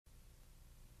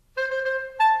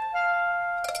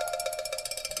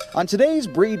On today's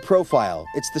breed profile,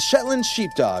 it's the Shetland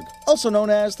Sheepdog, also known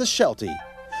as the Sheltie.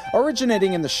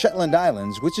 Originating in the Shetland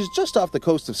Islands, which is just off the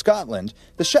coast of Scotland,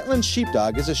 the Shetland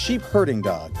Sheepdog is a sheep herding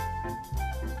dog.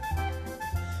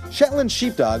 Shetland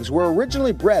Sheepdogs were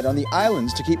originally bred on the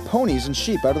islands to keep ponies and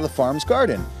sheep out of the farm's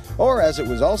garden, or as it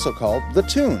was also called, the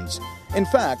Toons. In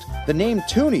fact, the name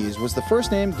Toonies was the first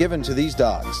name given to these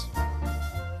dogs.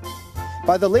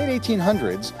 By the late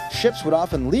 1800s, ships would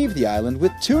often leave the island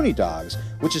with Toonie dogs,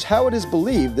 which is how it is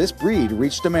believed this breed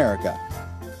reached America.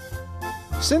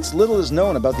 Since little is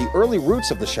known about the early roots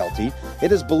of the Sheltie,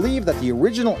 it is believed that the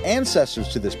original ancestors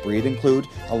to this breed include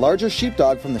a larger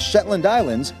sheepdog from the Shetland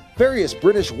Islands, various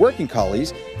British working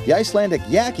collies, the Icelandic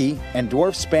Yaki, and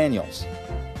dwarf spaniels.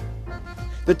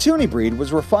 The Toonie breed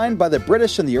was refined by the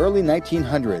British in the early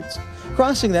 1900s,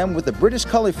 crossing them with the British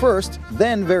Collie first,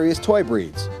 then various toy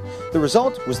breeds. The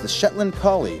result was the Shetland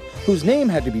Collie, whose name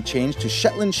had to be changed to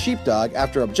Shetland Sheepdog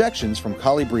after objections from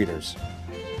collie breeders.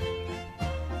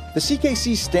 The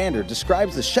CKC standard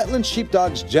describes the Shetland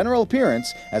Sheepdog's general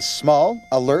appearance as small,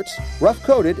 alert,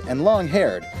 rough-coated, and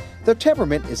long-haired. Their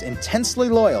temperament is intensely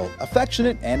loyal,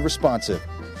 affectionate, and responsive.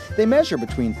 They measure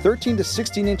between 13 to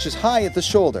 16 inches high at the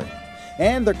shoulder,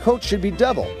 and their coat should be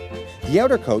double. The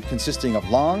outer coat consisting of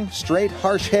long, straight,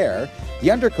 harsh hair,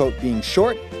 the undercoat being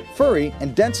short, furry,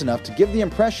 and dense enough to give the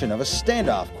impression of a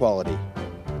standoff quality.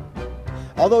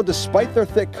 Although despite their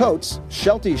thick coats,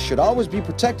 Shelties should always be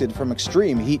protected from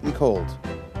extreme heat and cold.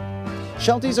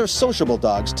 Shelties are sociable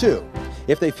dogs too.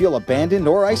 If they feel abandoned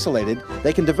or isolated,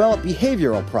 they can develop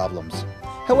behavioral problems.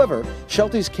 However,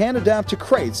 Shelties can adapt to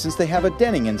crates since they have a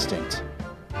denning instinct.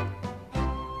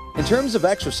 In terms of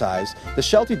exercise, the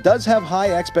Sheltie does have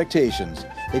high expectations.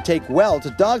 They take well to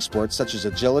dog sports such as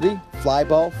agility,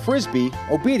 flyball, frisbee,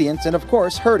 obedience, and of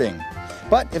course, herding.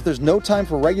 But if there's no time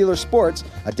for regular sports,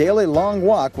 a daily long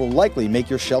walk will likely make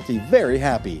your Sheltie very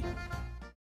happy.